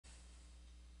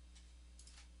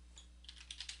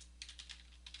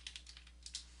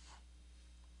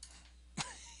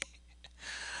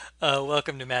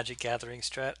Welcome to Magic Gathering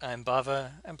Strat. I'm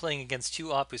Bava. I'm playing against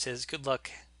two op who says good luck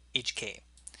HK,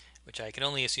 which I can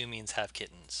only assume means have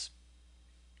kittens.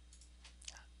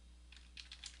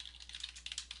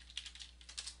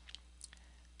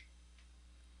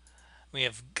 We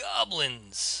have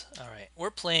goblins. Alright,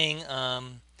 we're playing a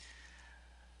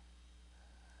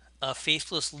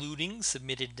Faithless Looting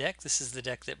submitted deck. This is the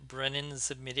deck that Brennan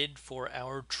submitted for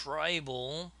our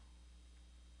tribal.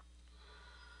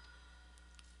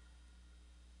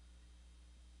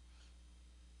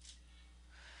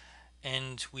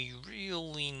 And we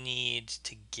really need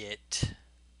to get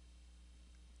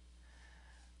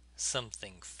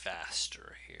something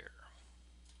faster here.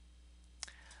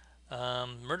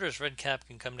 Murderous Redcap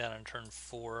can come down on turn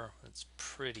 4. That's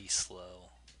pretty slow.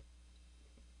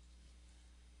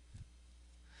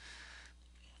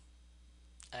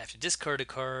 I have to discard a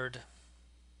card.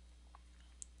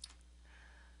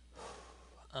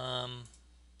 Um,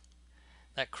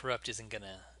 that corrupt isn't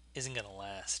gonna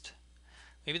last.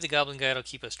 Maybe the Goblin Guide will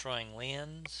keep us drawing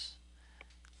lands,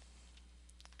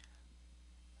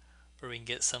 or we can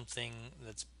get something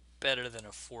that's better than a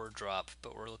 4-drop.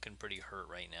 But we're looking pretty hurt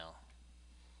right now.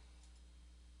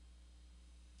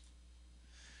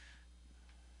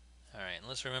 All right, and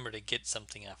let's remember to get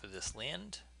something off of this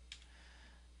land.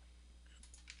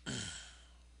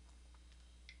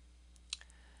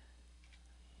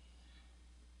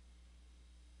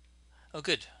 Oh,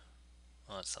 good.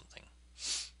 Well, that's something.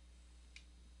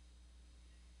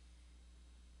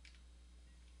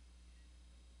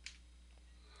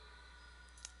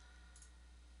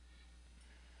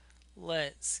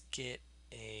 Let's get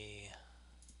a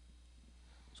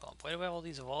swamp. Why do I have all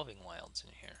these evolving wilds in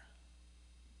here?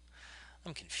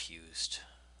 I'm confused.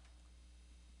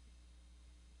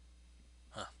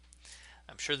 Huh.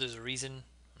 I'm sure there's a reason.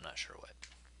 I'm not sure what.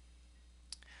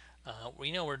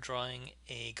 We know we're drawing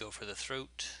a go for the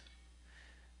throat.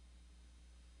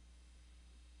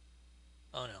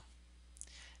 Oh no,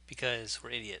 because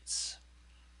we're idiots.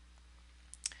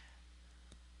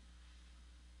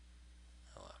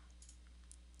 Oh,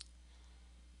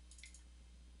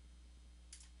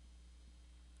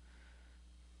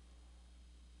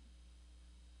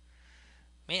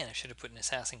 man, I should have put an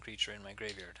assassin creature in my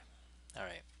graveyard.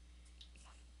 Alright.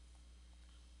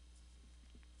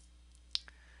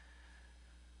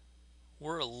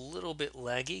 We're a little bit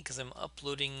laggy because I'm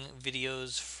uploading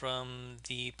videos from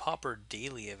the Pauper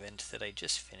Daily event that I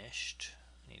just finished.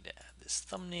 I need to add this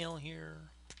thumbnail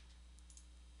here.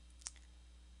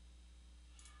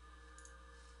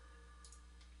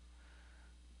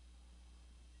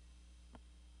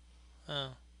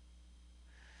 Oh.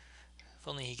 If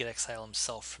only he could exile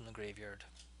himself from the graveyard.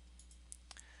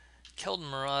 Keldon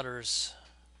Marauders.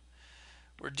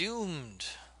 We're doomed.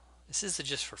 This is the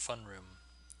just for fun room.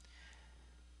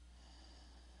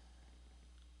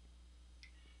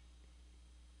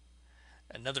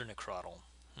 Another Necrotl.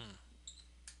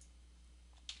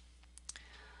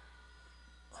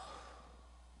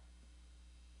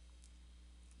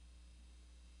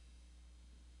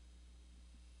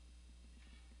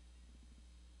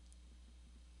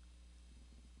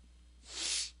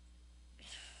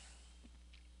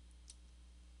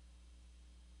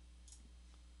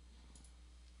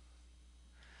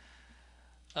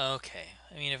 Okay,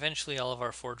 I mean, eventually all of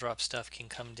our 4-drop stuff can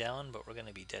come down, but we're going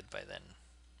to be dead by then.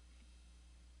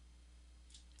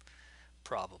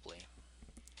 Probably.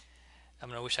 I'm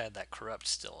going to wish I had that corrupt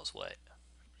still is what.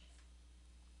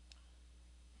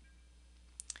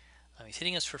 He's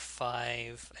hitting us for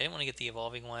 5. I didn't want to get the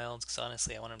Evolving Wilds, because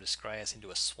honestly I want him to scry us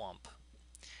into a swamp.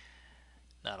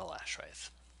 Not a Lash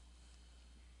Wraith.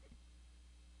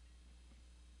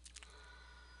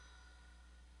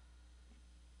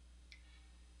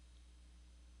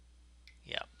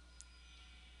 Yep.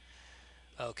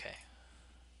 Okay.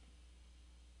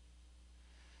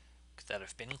 Could that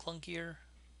have been clunkier?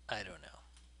 I don't know.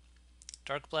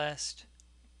 Dark Blast.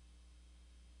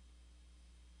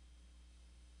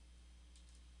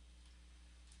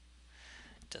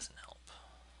 Doesn't help.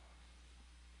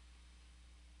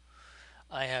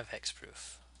 I have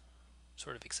Hexproof.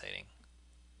 Sort of exciting.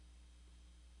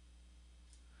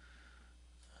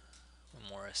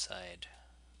 More aside.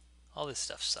 All this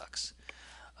stuff sucks.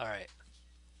 Alright.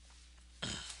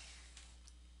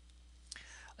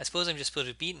 I suppose I'm just supposed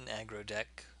to beat an aggro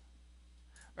deck,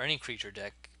 or any creature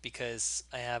deck, because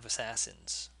I have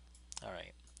assassins.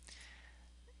 Alright.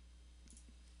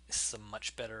 This is a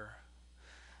much better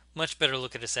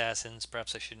look at assassins.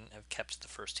 Perhaps I shouldn't have kept the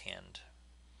first hand.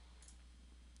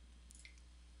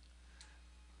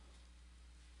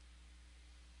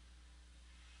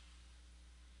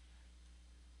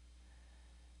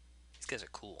 guys are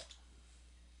cool.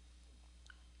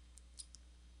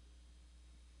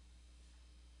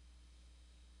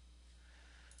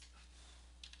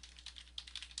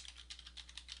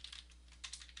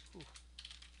 Ooh.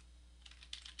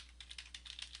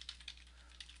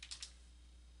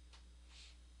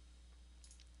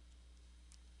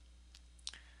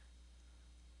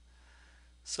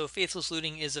 So Faithless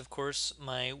Looting is, of course,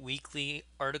 my weekly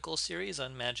article series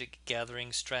on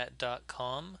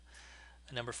magicgatheringstrat.com.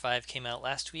 Number 5 came out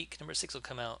last week. Number 6 will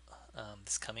come out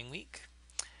this coming week.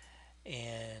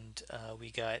 And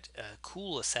we got a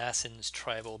cool Assassin's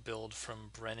Tribal build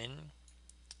from Brennan,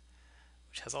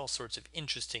 which has all sorts of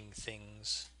interesting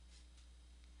things.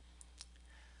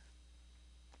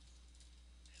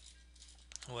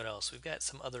 What else? We've got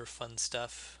some other fun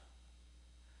stuff.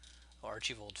 Oh,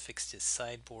 Archibald fixed his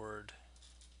sideboard.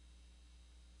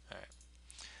 Alright.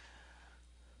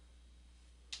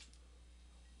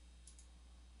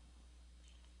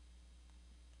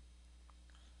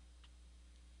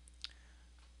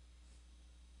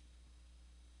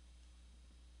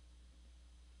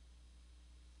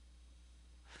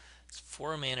 It's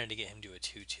 4 mana to get him to a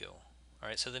 2/2.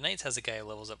 Alright, so the Knights has a guy who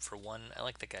levels up for 1. I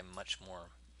like that guy much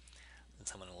more than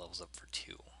someone who levels up for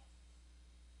 2.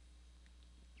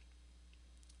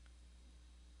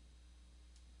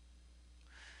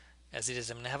 As it is,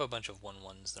 I'm going to have a bunch of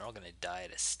 1/1s. They're all going to die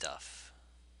to stuff.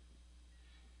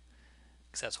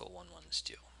 Because that's what 1/1s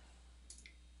do.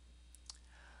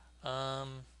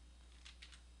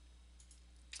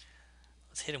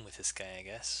 Let's hit him with this guy, I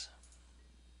guess.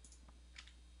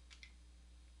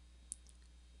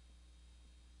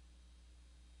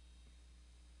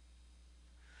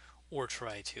 Or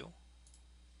try to.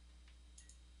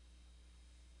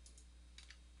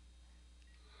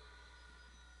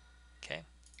 Okay.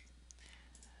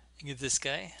 Get this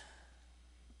guy.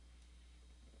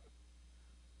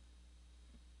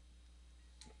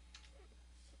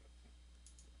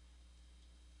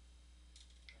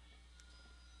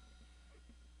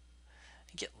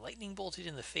 And get lightning bolted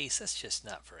in the face. That's just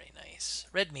not very nice.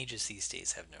 Red mages these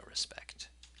days have no respect.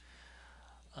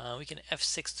 We can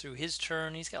F6 through his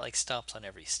turn. He's got like stops on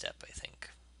every step, I think,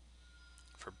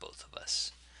 for both of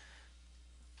us.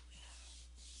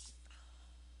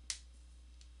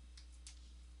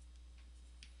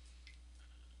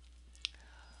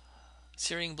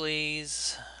 Searing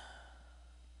Blaze.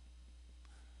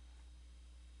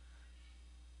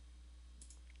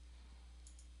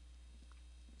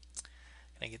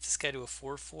 Can I get this guy to a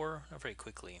 4/4? Not very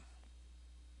quickly.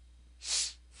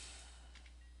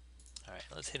 Alright,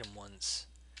 let's hit him once.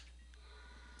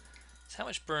 So how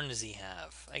much burn does he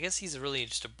have? I guess he's really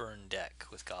just a burn deck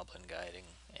with Goblin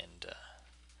Guiding and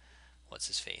what's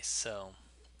his face. So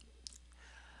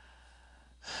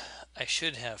I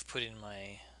should have put in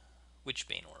my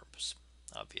Witchbane Orbs,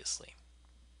 obviously.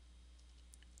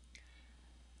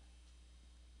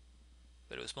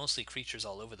 But it was mostly creatures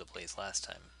all over the place last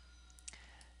time.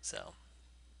 So,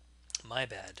 my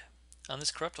bad.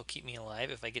 This Corrupt will keep me alive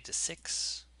if I get to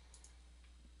 6.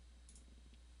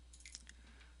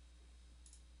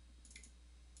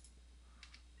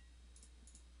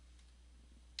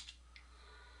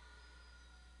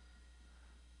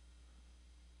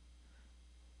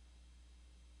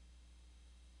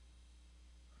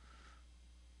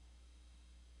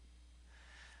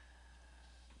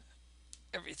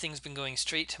 Everything's been going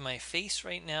straight to my face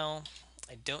right now.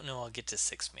 I don't know I'll get to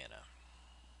 6 mana.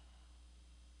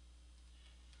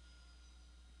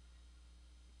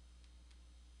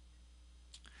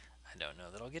 I don't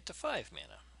know that I'll get to 5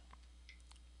 mana.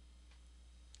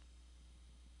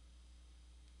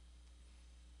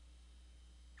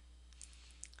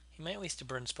 He might waste a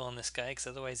burn spell on this guy, because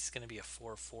otherwise he's going to be a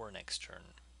 4/4 next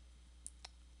turn.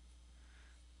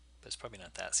 But it's probably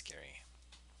not that scary.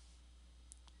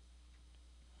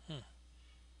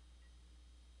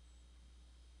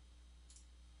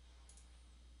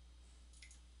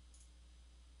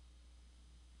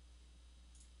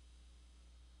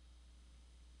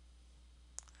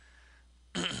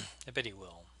 I bet he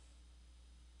will.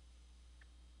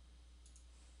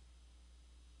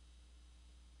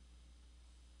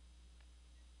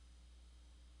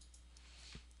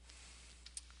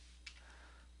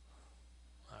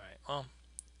 Alright, well.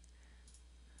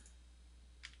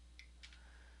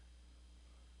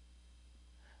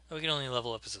 We can only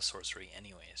level up as a sorcery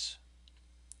anyways.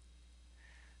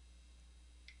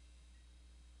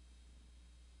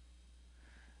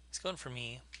 He's going for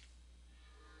me.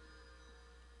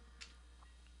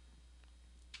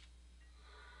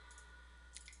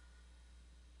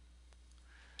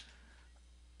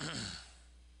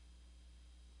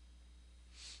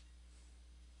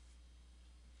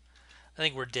 I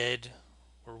think we're dead.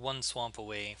 We're one swamp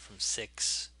away from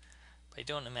 6. But I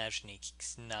don't imagine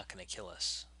he's not going to kill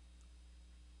us.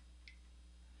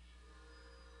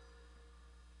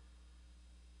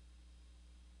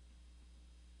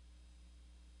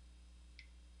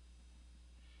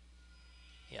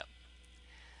 Yep.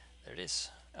 There it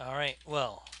is. Alright,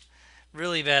 well,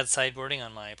 really bad sideboarding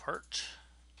on my part.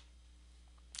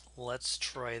 Let's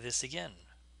try this again.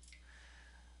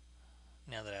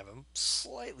 Now that I have a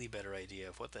slightly better idea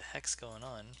of what the heck's going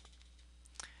on.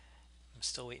 I'm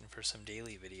still waiting for some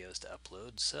daily videos to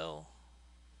upload, so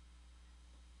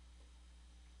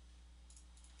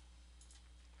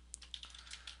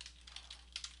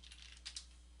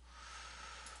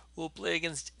we'll play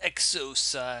against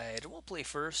Exocide. We'll play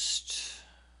first.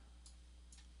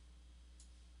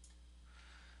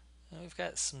 We've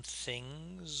got some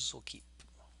things we'll keep.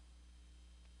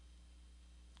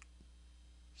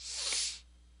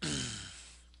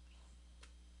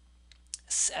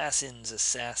 Assassins,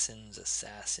 assassins,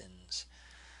 assassins.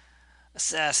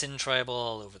 Assassin tribal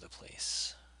all over the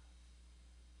place.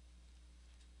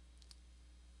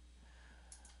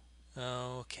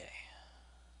 Okay.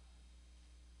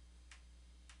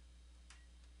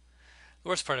 The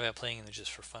worst part about playing in the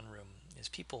Just for Fun room is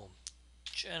people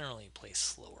generally play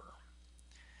slower.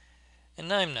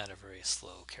 And I'm not a very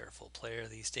slow, careful player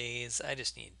these days. I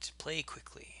just need to play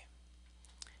quickly.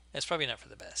 That's probably not for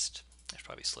the best. I should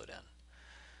probably slow down.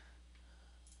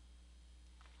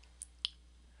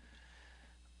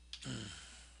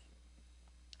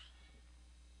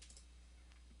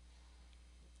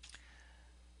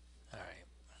 Alright.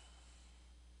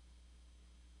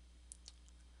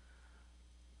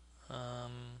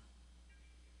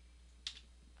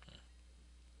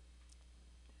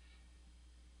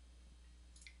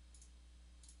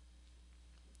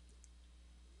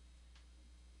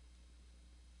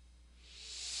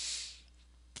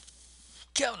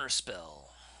 Counterspell.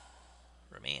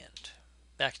 Remand.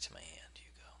 Back to my hand you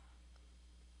go.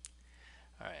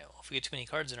 Alright, well, if we get too many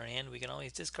cards in our hand, we can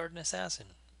always discard an assassin.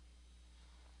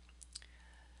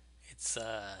 It's,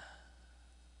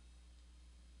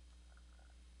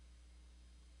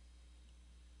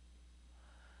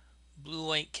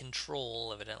 blue-white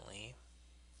control, evidently.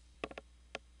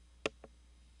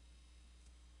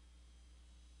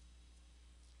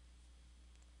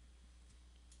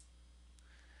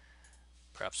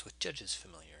 Perhaps with Judge's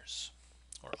Familiars.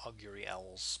 Or Augury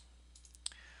Owls.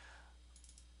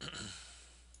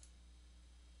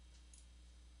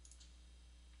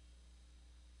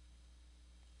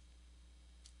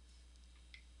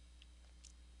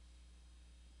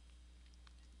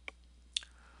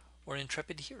 Or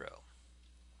Intrepid Hero.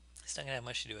 It's not going to have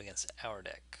much to do against our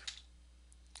deck.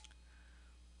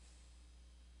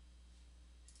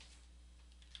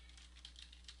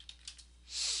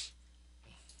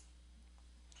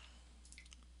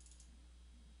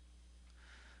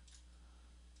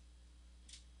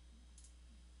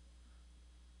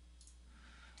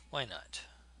 Why not?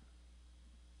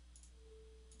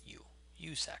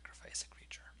 You sacrifice a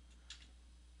creature.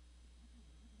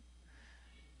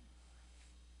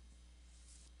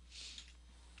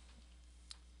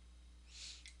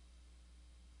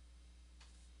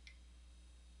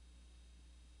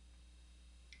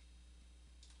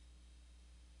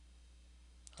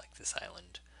 Like this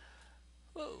island.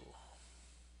 Whoa.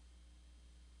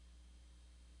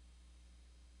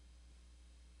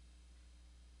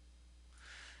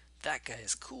 That guy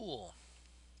is cool.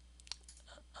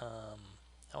 I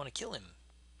want to kill him.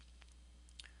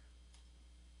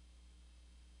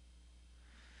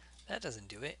 That doesn't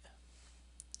do it.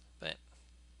 But,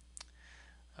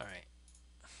 alright.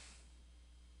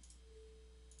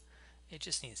 It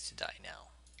just needs to die now.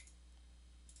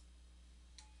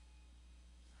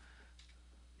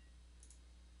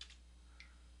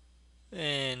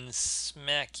 And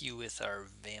smack you with our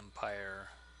vampire.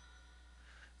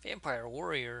 Vampire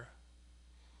warrior.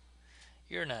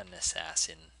 You're not an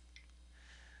assassin.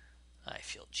 I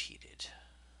feel cheated.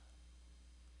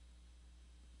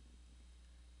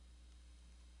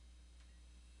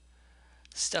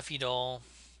 Stuffy doll.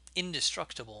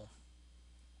 Indestructible.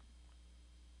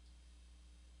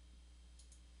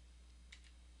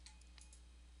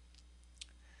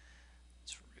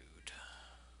 It's rude.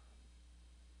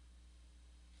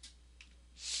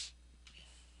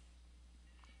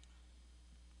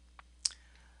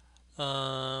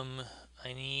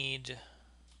 I need...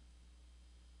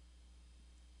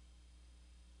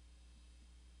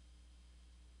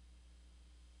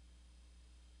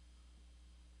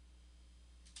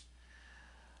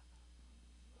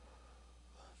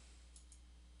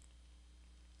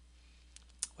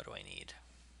 What do I need?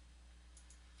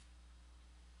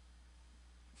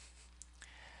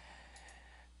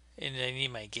 And I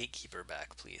need my gatekeeper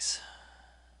back, please.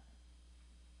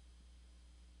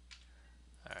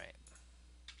 Alright.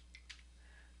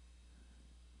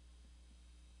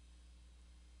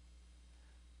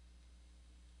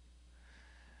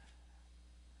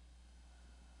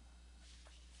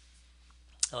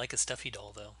 I like a Stuffy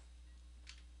doll, though.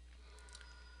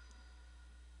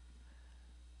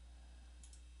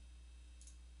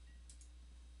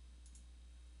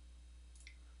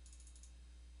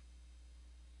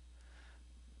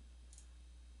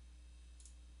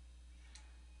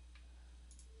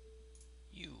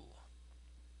 You.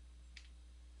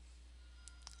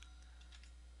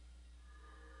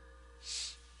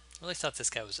 I really thought this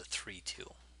guy was a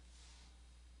 3-2.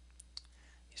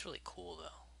 He's really cool, though.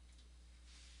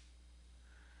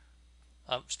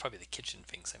 It's probably the kitchen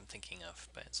things I'm thinking of,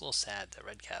 but it's a little sad that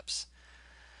Redcap's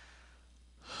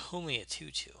only a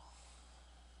 2-2.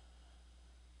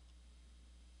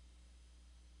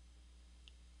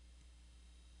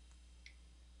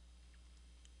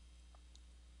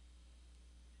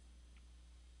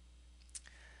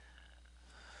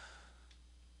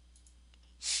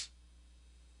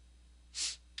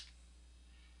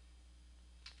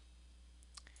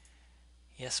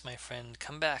 Yes, my friend,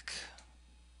 come back.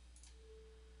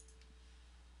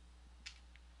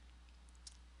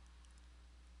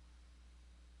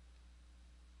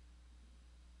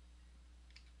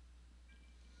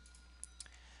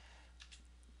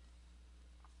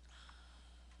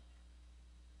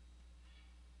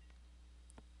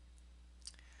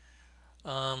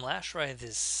 Lash Writhe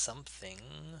is something.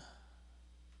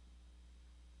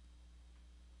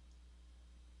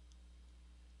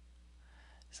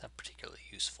 It's not particularly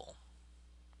useful.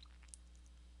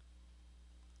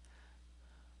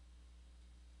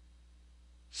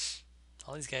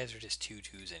 All these guys are just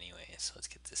 2-2s anyway, so let's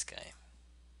get this guy.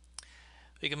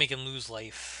 We can make him lose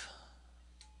life.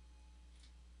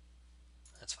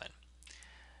 That's fine.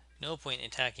 No point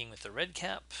attacking with the red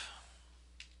cap.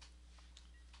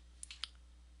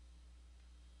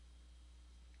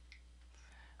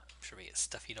 I'm sure we get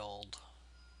Stuffy dolled.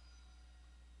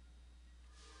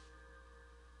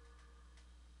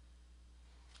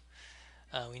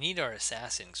 We need our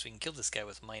assassin, so we can kill this guy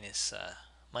with minus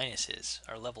his,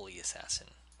 our level E assassin.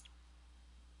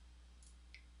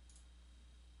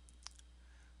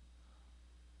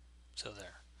 So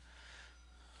there.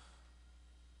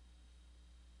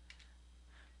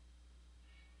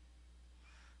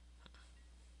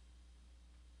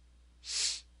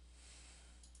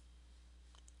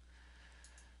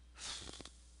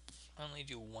 I only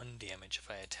do 1 damage if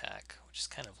I attack, which is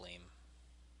kind of lame.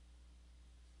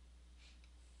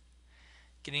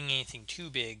 Getting anything too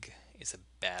big is a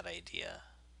bad idea.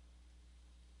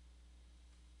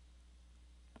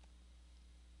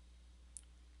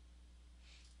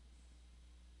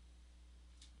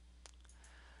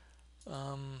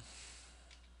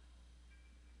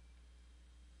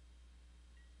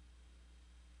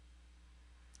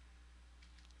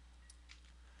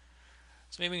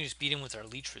 So maybe we can just beat him with our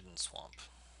leech-ridden swamp.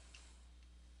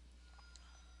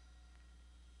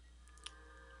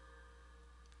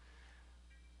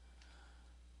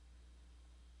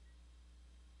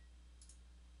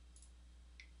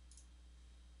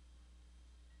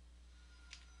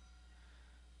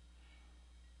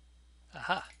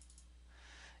 Aha!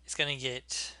 It's gonna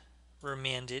get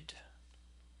remanded.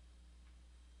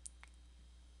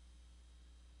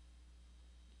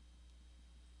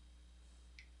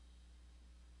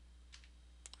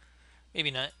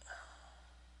 Maybe not.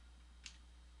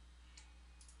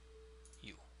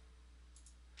 You.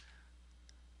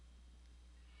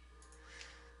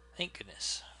 Thank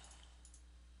goodness.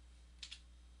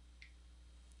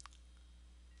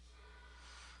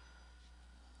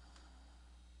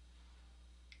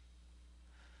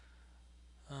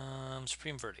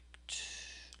 Supreme Verdict.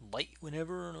 Light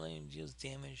whenever light deals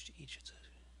damage to each of the...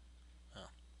 Oh.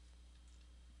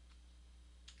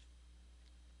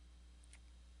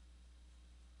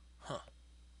 Huh.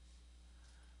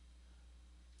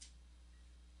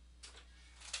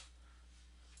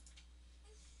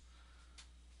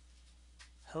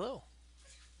 Hello.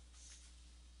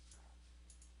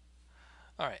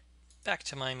 Alright. Back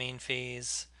to my main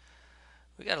phase.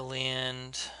 We got to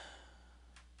land.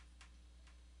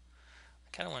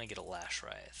 I kind of want to get a Lash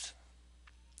Writhe.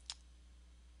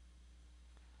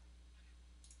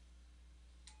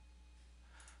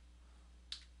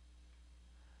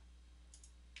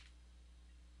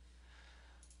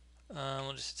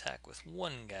 We'll just attack with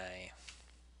 1 guy.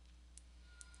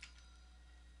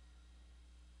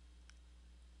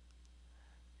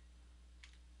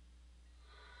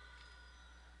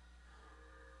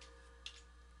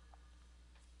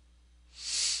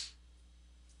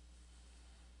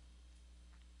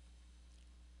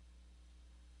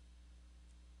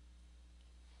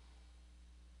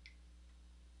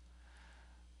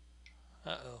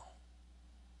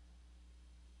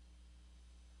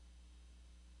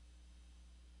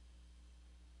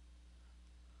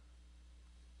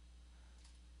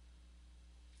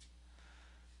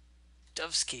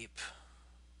 Dovescape.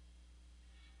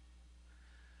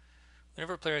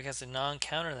 Whenever a player casts a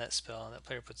non-counter that spell, that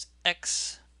player puts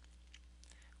X,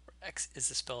 where X is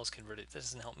the spell is converted. That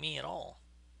doesn't help me at all.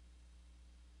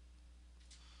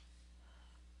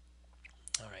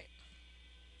 Alright.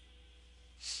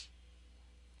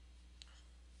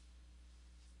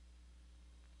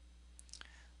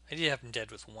 I did have him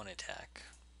dead with one attack.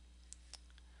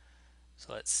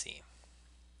 So let's see.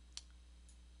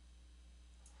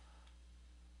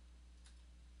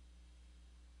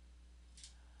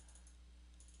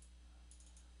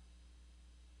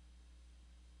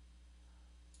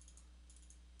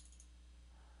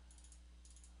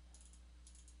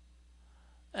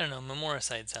 I don't know,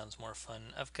 Memoricide sounds more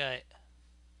fun. I've got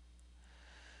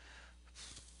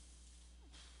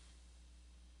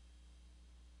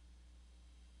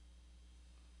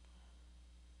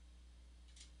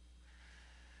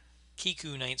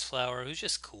Kiku Knight's Flower, who's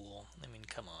just cool. I mean,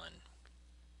 come on.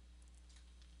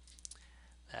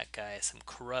 That guy, some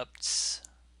Corrupts,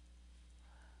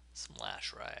 some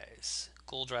Lash Rise.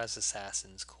 Goldraz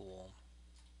Assassin's cool.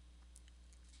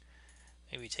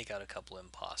 Maybe take out a couple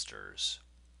Imposters.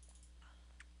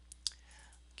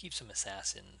 Keep some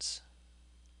Assassins.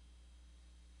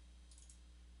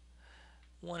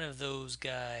 One of those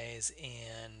guys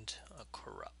and a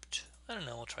Corrupt. I don't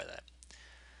know, we'll try that.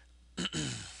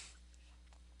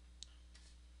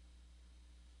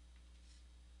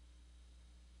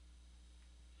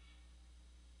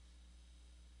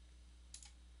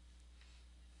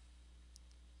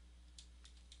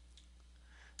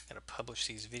 Gotta publish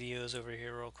these videos over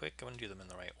here real quick. I want to do them in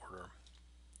the right order.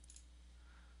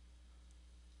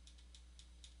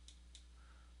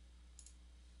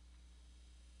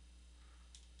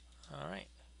 Alright.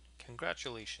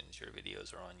 Congratulations, your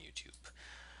videos are on YouTube.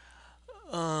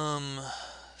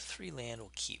 3 land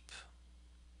will keep.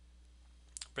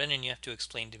 Brendan, you have to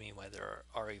explain to me why there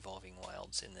are evolving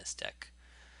wilds in this deck.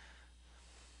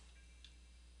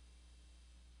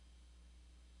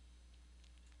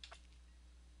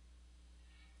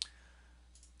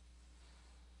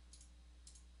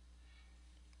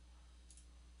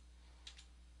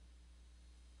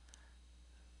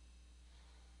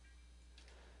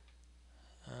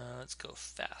 Let's go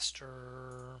faster.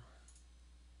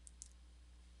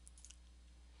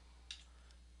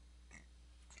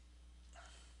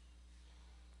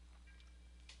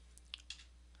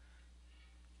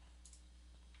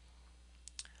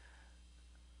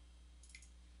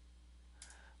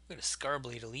 Go to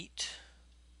Scarblade Elite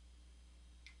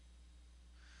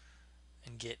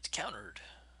and get countered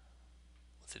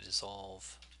with a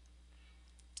dissolve.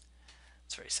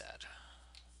 It's very sad.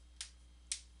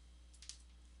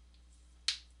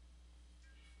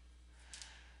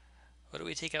 What do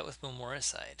we take out with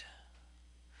Memoricide?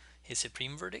 His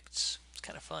Supreme Verdicts? It's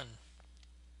kind of fun.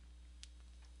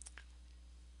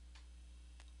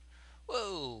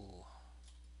 Whoa!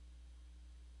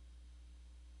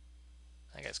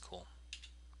 That guy's cool.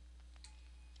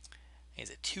 He's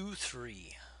a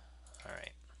 2/3.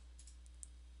 Alright.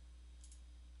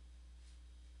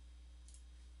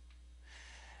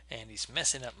 And he's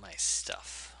messing up my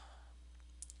stuff.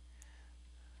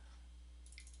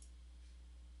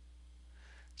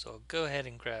 So I'll go ahead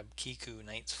and grab Kiku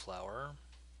Knight's Flower.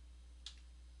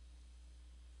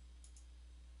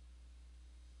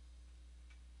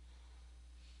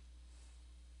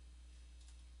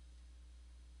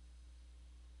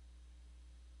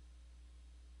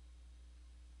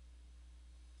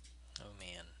 Oh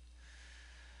man.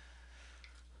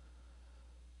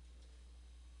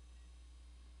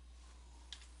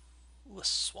 Ooh, a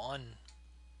Swan.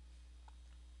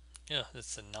 Yeah,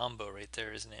 that's a Nambo right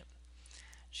there, isn't it?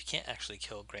 She can't actually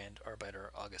kill Grand Arbiter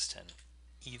Augustin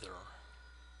either.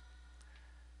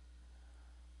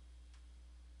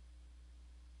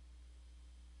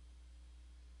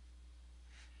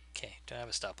 Okay, don't have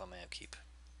a stop on my upkeep.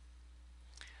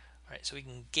 Alright, so we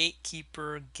can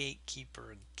Gatekeeper,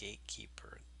 Gatekeeper,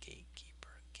 Gatekeeper, Gatekeeper,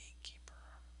 Gatekeeper.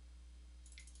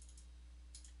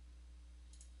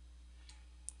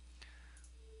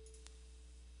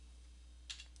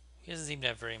 He doesn't seem to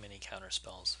have very many counter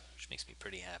spells, which makes me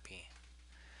pretty happy.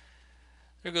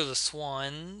 There goes the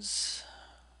Swans.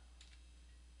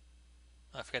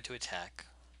 Oh, I forgot to attack.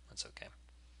 That's okay.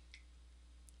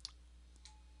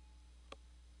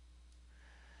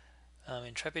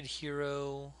 Intrepid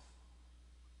Hero.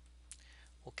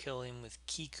 We'll kill him with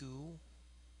Kiku.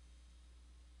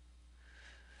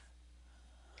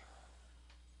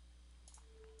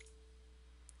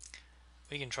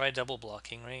 We can try double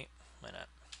blocking, right? Why not?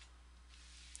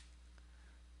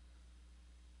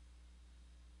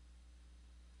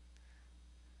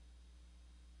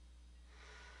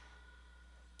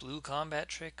 Blue combat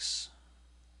tricks.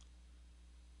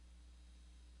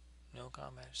 No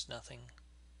combat, just nothing.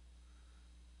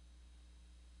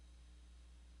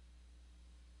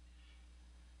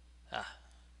 Ah,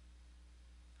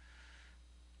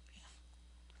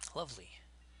 lovely.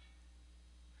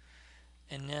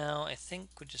 And now I think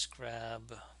we'll just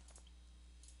grab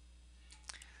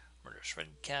Murderous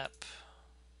Redcap.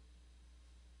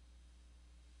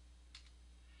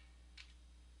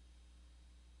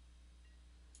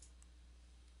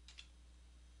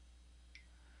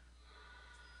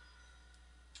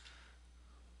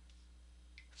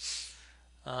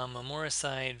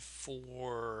 Amoricide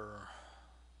for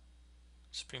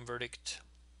Supreme Verdict.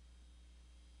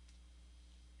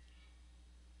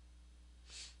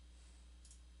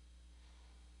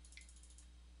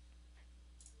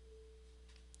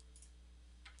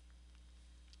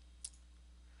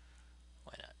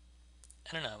 Why not?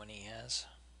 I don't know how many he has.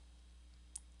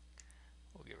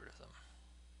 We'll get rid of them.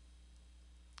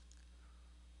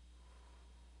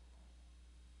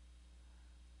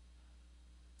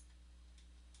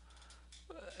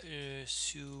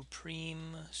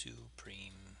 Supreme.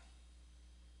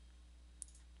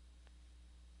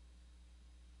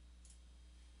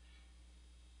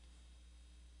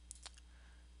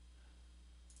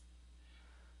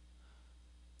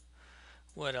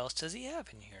 What else does he have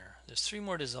in here? There's 3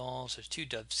 more dissolves, there's 2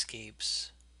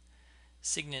 dovescapes,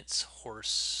 Signet's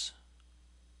horse,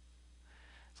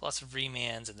 there's lots of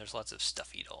remans, and there's lots of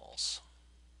stuffy dolls.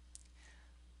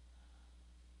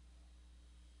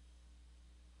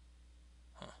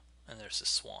 Huh. And there's the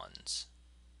swans.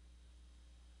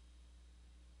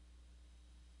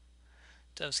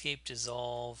 Dovescape,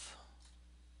 dissolve.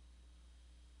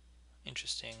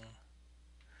 Interesting.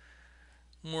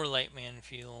 More Lightman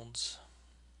fields.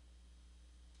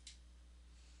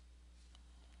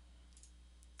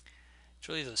 It's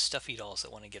really those stuffy dolls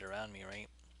that want to get around me, right?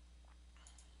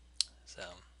 So,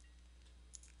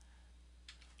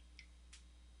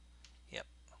 yep.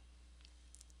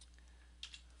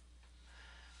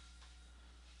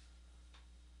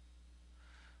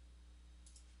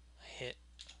 I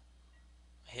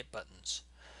hit buttons.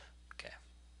 Okay.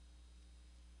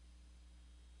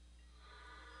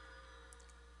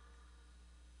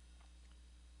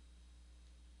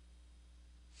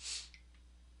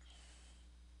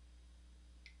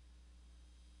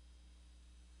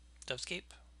 Dovescape.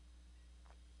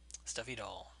 Stuffy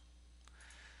doll.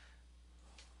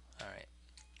 Alright.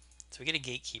 So we get a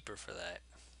gatekeeper for that.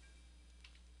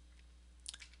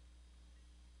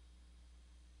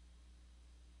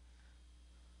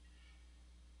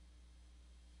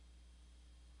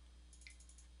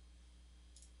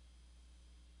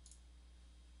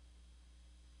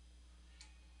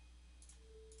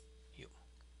 You.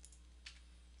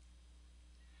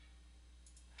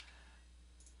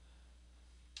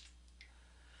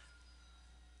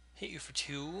 Hit you for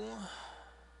 2.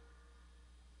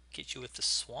 Get you with the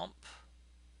swamp.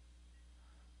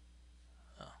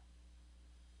 Oh.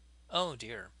 Oh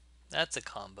dear. That's a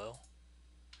combo.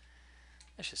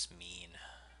 That's just mean.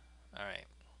 Alright.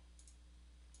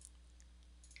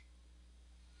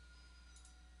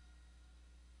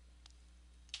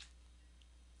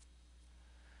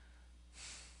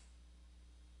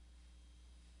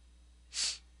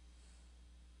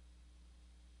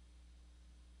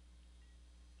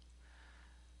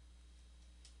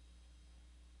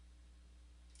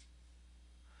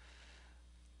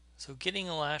 So getting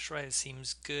a Lash Ride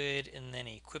seems good, and then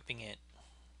equipping it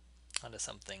onto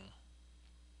something.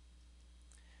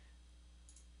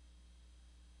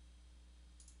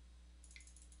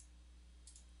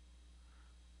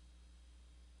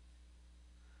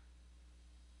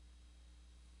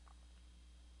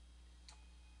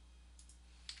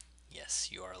 Yes,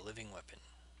 you are a living weapon.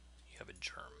 You have a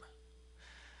germ.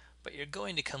 But you're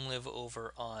going to come live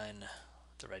over on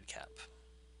the red cap.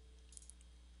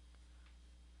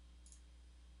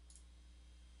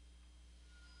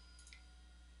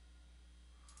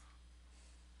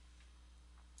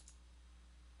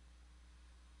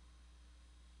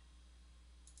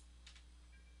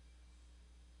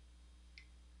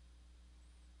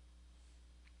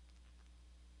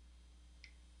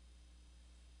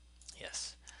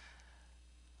 Yes.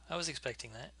 I was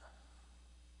expecting that.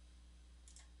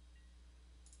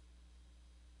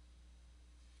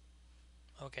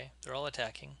 Okay, they're all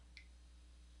attacking.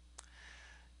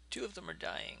 2 of them are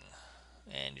dying,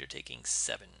 and you're taking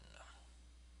 7.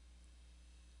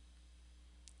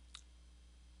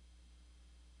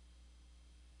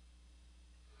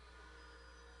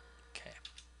 Okay.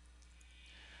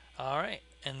 Alright,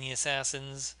 and the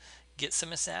assassins get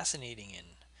some assassinating in.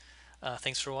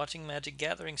 Thanks for watching Magic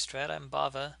Gathering Strat. I'm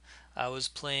Bava. I was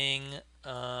playing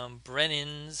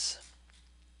Brennan's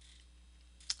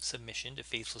submission to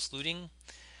Faithless Looting,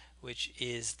 which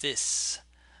is this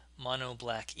Mono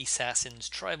Black Assassin's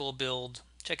Tribal build.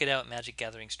 Check it out,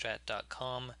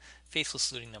 magicgatheringstrat.com.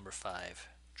 Faithless Looting number 5,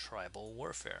 Tribal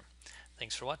Warfare.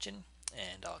 Thanks for watching,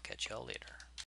 and I'll catch y'all later.